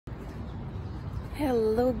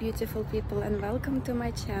Hello beautiful people and welcome to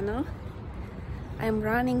my channel. I'm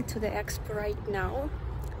running to the Expo right now,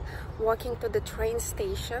 walking to the train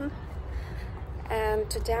station, and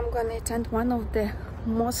today I'm going to attend one of the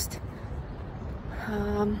most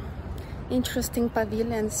interesting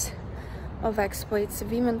pavilions of Expo. It's a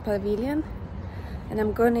women pavilion and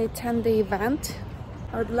I'm going to attend the event.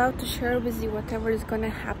 I would love to share with you whatever is going to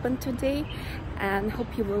happen today and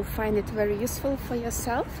hope you will find it very useful for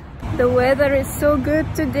yourself. The weather is so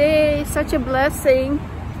good today, such a blessing,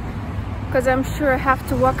 because I'm sure I have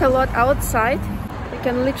to walk a lot outside. You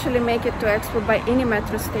can literally make it to Expo by any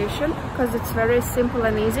metro station because it's very simple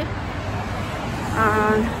and easy.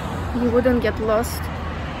 You wouldn't get lost,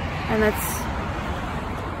 and it's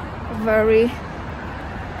a very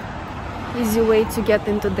easy way to get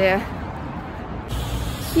into there.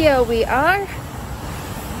 Here we are,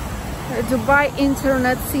 Dubai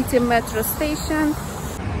Internet City metro station,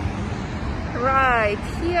 right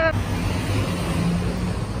here.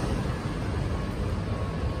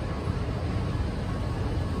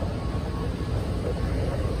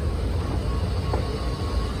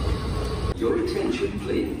 Your attention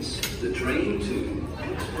please. The train to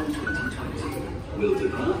Expo 2020 will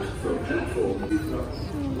depart from platform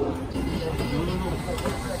 1.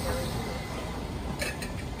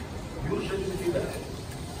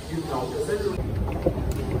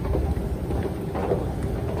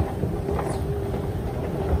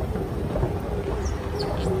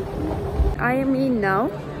 I am in now,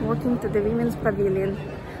 walking to the women's pavilion.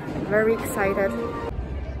 I'm very excited.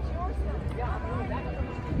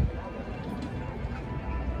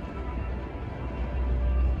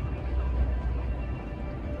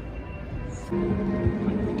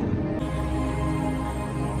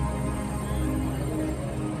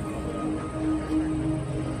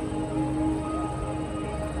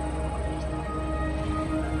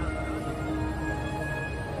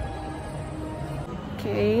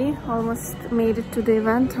 Okay, almost made it to the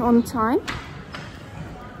event on time.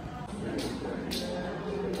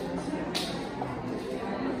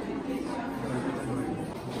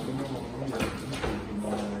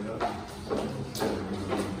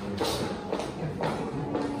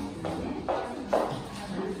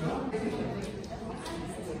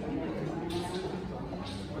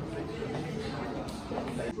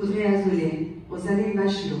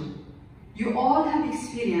 You all have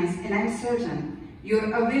experience, and I'm certain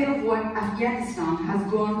you're aware of what Afghanistan has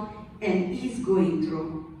gone and is going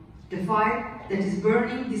through, the fire that is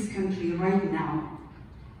burning this country right now.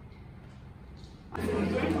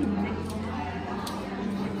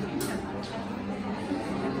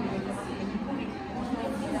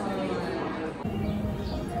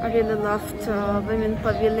 I really loved Women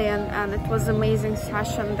Pavilion, and it was an amazing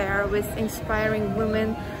session there with inspiring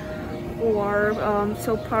women who are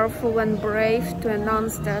so powerful and brave to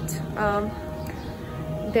announce that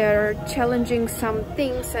they're challenging some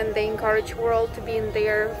things and they encourage world to be in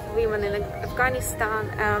their women in Afghanistan,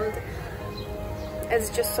 and it's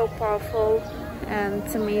just so powerful and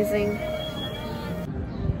it's amazing.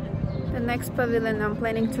 The next pavilion I'm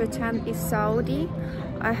planning to attend is Saudi.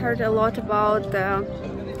 I heard a lot about the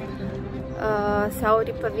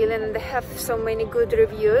Saudi pavilion and they have so many good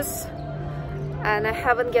reviews, and I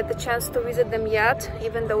haven't get the chance to visit them yet,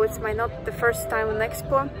 even though it's not the first time on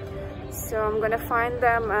Expo. So I'm gonna find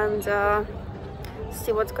them and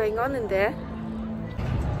see what's going on in there.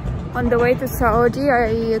 On the way to Saudi,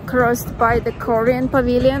 I crossed by the Korean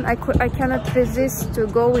pavilion. I cannot resist to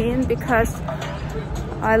go in because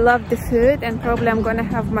I love the food and probably I'm gonna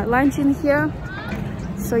have my lunch in here.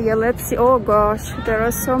 So yeah, let's see. Oh gosh, there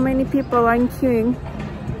are so many people I'm queuing.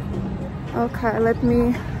 Okay, let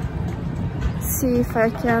me see if I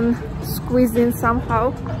can squeeze in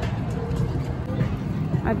somehow.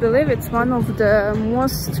 I believe it's one of the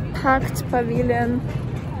most packed pavilion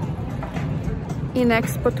in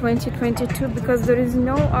Expo 2022 because there is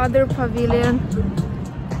no other pavilion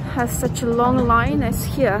has such a long line as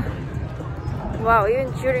here. Wow,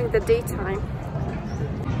 even during the daytime.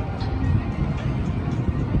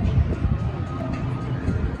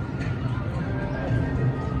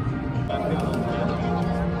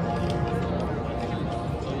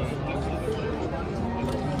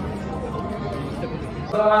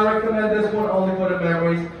 So I recommend this one only for the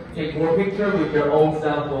memories. Take more pictures with your own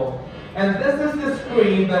cell phone. And this is the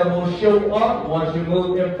screen that will show up once you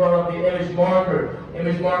move in front of the image marker.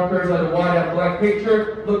 Image markers are the white and black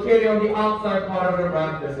picture located on the outside part of the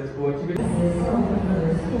ramp. This is going to be...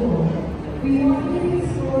 We want to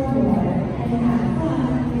explore more and have fun.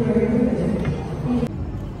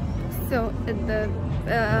 So at the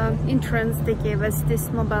entrance they gave us these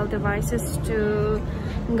mobile devices to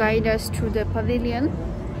guide us through the pavilion,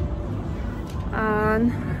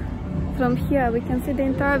 and from here we can see the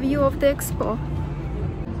entire view of the expo.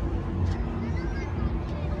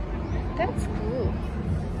 That's cool.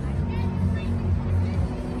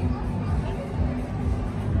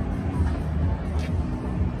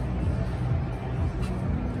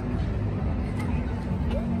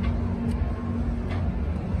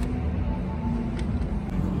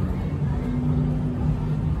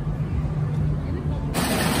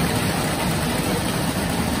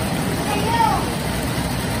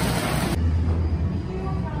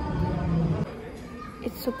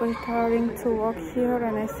 It's super tiring to walk here,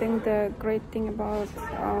 and I think the great thing about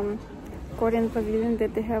Korean pavilion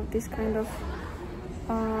that they have this kind of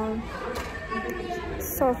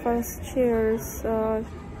sofas, chairs,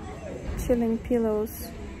 chilling pillows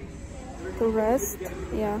to rest.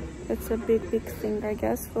 Yeah, it's a big thing, I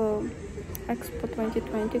guess, for Expo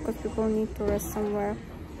 2020, because people need to rest somewhere.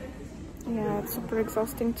 Yeah, it's super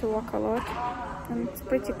exhausting to walk a lot, and it's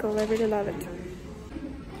pretty cool. I really love it.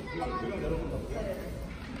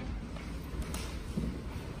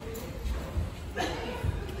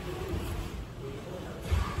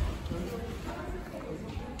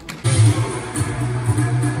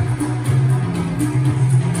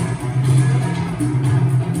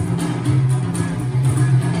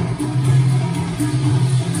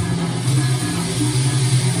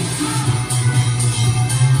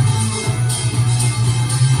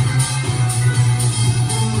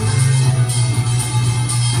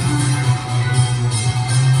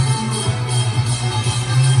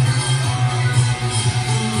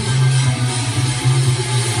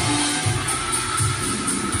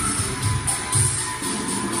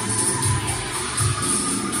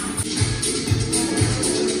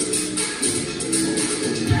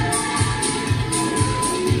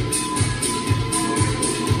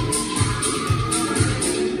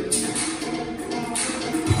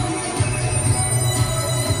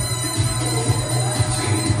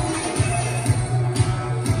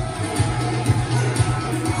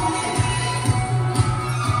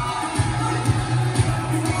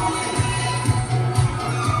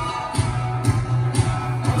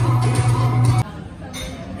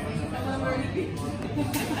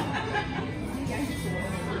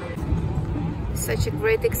 Such a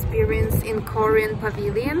great experience in Korean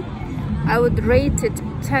pavilion. I would rate it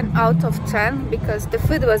 10 out of 10 because the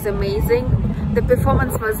food was amazing, the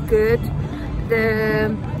performance was good,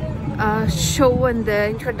 the show and the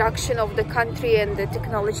introduction of the country and the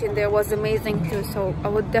technology in there was amazing too. So I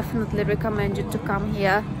would definitely recommend you to come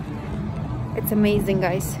here. It's amazing,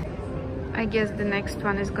 guys. I guess the next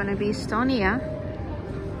one is gonna be Estonia.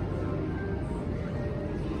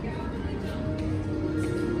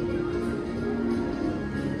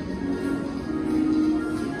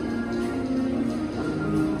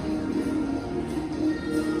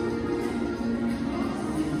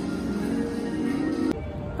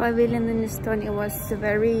 Pavilion in Estonia was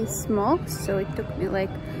very small, so it took me like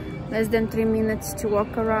less than 3 minutes to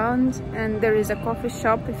walk around, and there is a coffee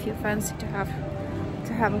shop if you fancy to have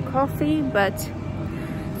a coffee. But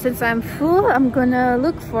since I'm full, I'm gonna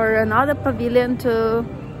look for another pavilion to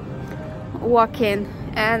walk in,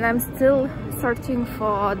 and I'm still searching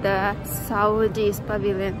for the Saudi's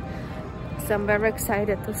pavilion, so I'm very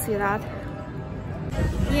excited to see that.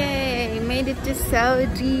 Yay, made it to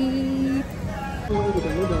Saudi.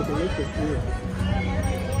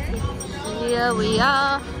 Here we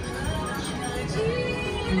are.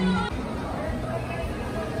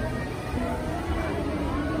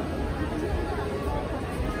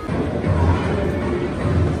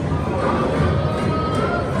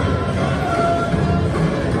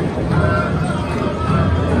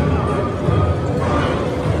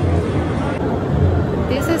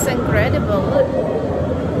 This is incredible.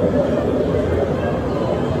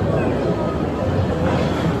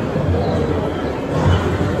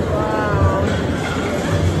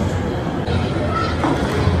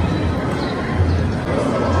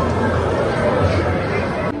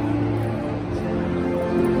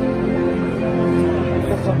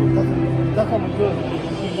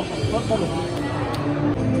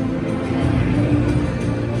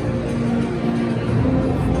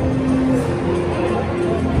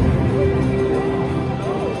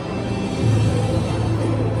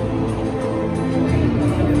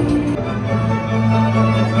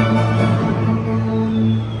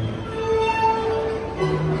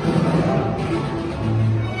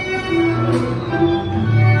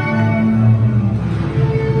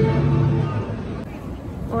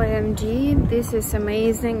 OMG, this is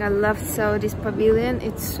amazing. I love Saudi's pavilion.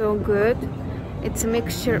 It's so good. It's a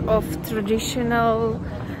mixture of traditional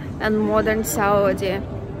and modern Saudi.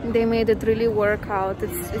 They made it really work out.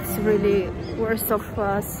 It's really worth of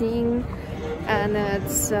seeing, and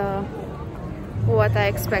it's what I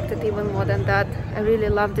expected, even more than that. I really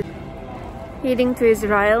loved it. Heading to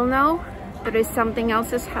Israel now. There is something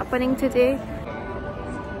else is happening today.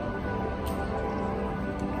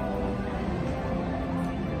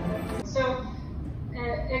 So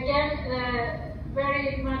again,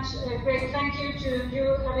 very much great thank you to you,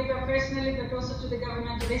 Habiba, personally, but also to the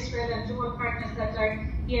government of Israel and to all partners that are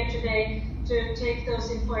here today to take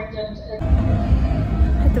those important.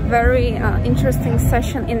 Had a very interesting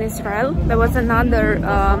session in Israel. There was another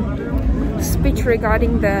speech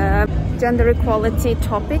regarding the gender equality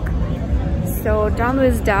topic. So done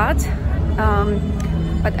with that.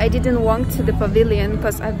 But I didn't walk to the pavilion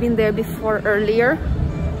because I've been there before earlier,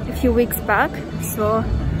 a few weeks back. So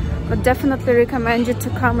but definitely recommend you to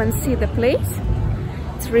come and see the place.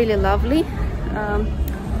 It's really lovely,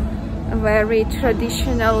 very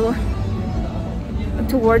traditional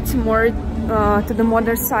towards more to the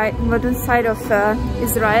modern side of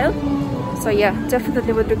Israel. So yeah,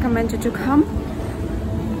 definitely would recommend you to come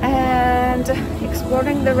and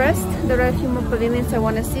exploring the rest. There are a few more pavilions I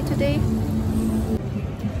want to see today.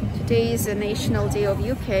 Today is a National Day of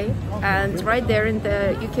UK, and right there in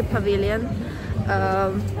the UK pavilion,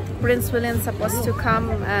 Prince William's supposed to come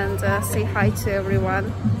and say hi to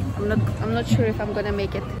everyone. I'm not sure if I'm gonna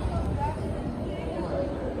make it.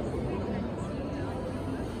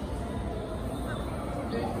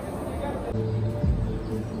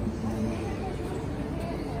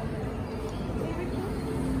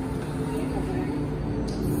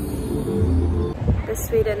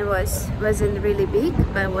 Sweden wasn't really big,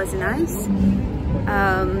 but it was nice,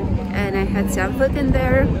 and I had some food in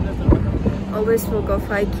there. Always will go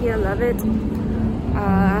for IKEA, love it.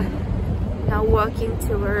 Now walking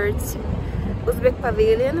towards Uzbek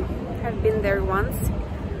Pavilion. I've been there once,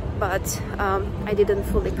 but I didn't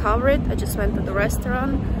fully cover it. I just went to the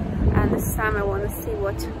restaurant, and this time I want to see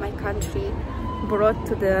what my country brought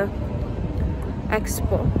to the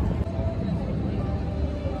Expo.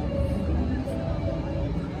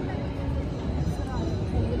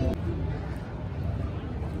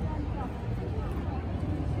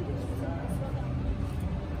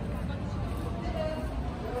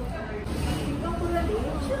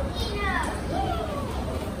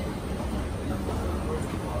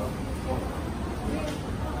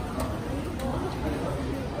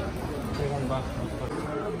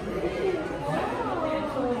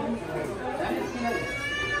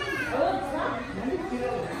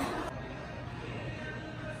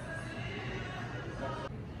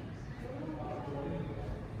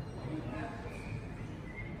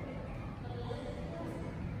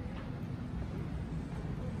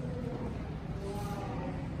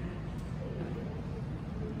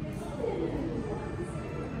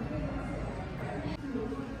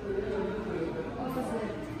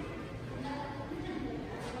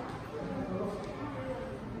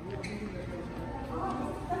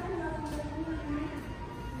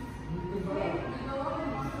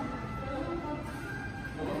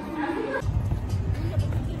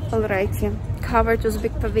 Alrighty, covered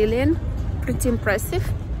Uzbek Pavilion, pretty impressive,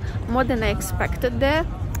 more than I expected there.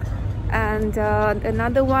 And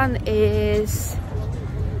another one is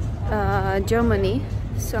Germany.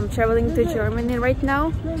 So I'm traveling to Germany right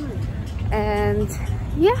now, and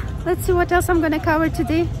yeah, let's see what else I'm gonna cover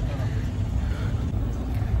today.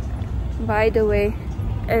 By the way,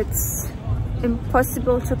 it's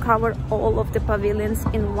impossible to cover all of the pavilions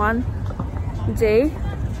in one day.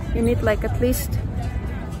 You need like at least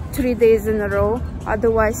 3 days in a row,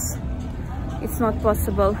 otherwise it's not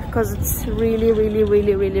possible, because it's really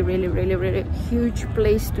huge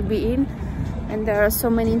place to be in, and there are so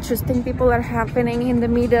many interesting people are happening in the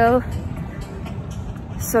middle.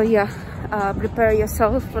 So yeah, prepare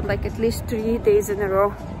yourself for like at least 3 days in a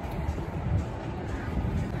row.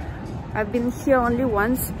 I've been here only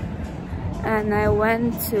once, and I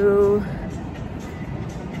went to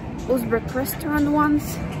Uzbek restaurant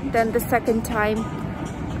once. Then the second time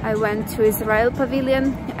I went to Israel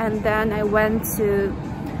Pavilion, and then I went to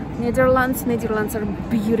Netherlands. Netherlands are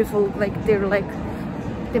beautiful, like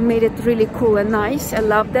they made it really cool and nice. I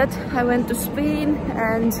love that. I went to Spain,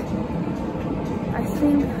 and I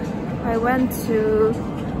think I went to,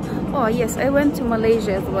 oh yes, I went to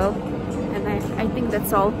Malaysia as well, and I think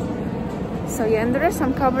that's all. So yeah, and the rest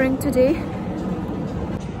I'm covering today.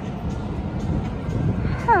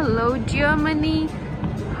 Hello Germany,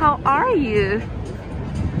 how are you?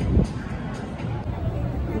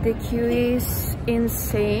 The queue is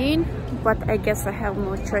insane, but I guess I have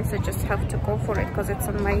no choice. I just have to go for it because it's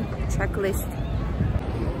on my checklist.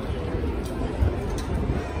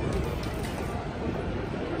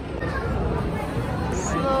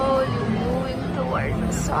 Slowly moving toward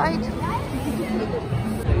the side.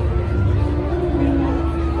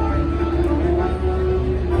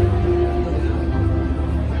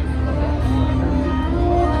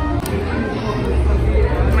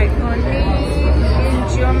 My colleague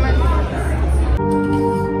in German.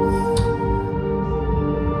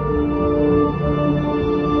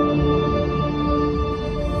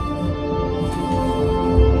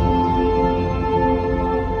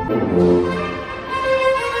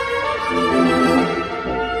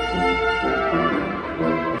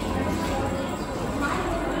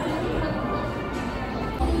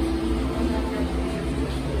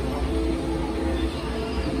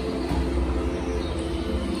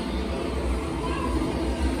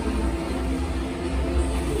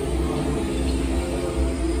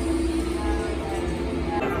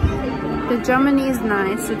 Germany is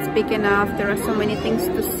nice, it's big enough, there are so many things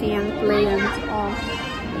to see and play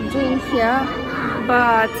and doing here,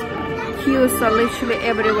 but queues are literally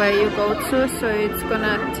everywhere you go to, so it's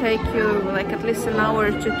gonna take you like at least an hour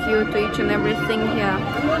to queue to each and everything here,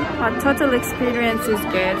 but total experience is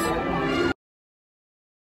good.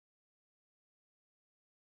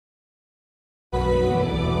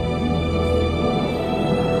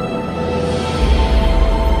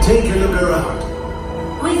 Take a look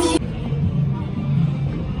around. With you.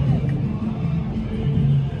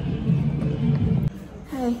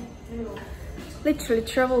 Hey, literally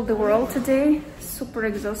traveled the world today. Super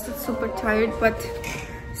exhausted, super tired, but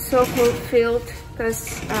so fulfilled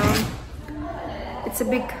because it's a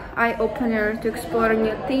big eye-opener to explore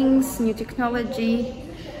new things, new technology.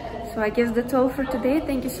 So I guess that's all for today.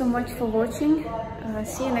 Thank you so much for watching.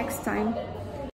 See you next time.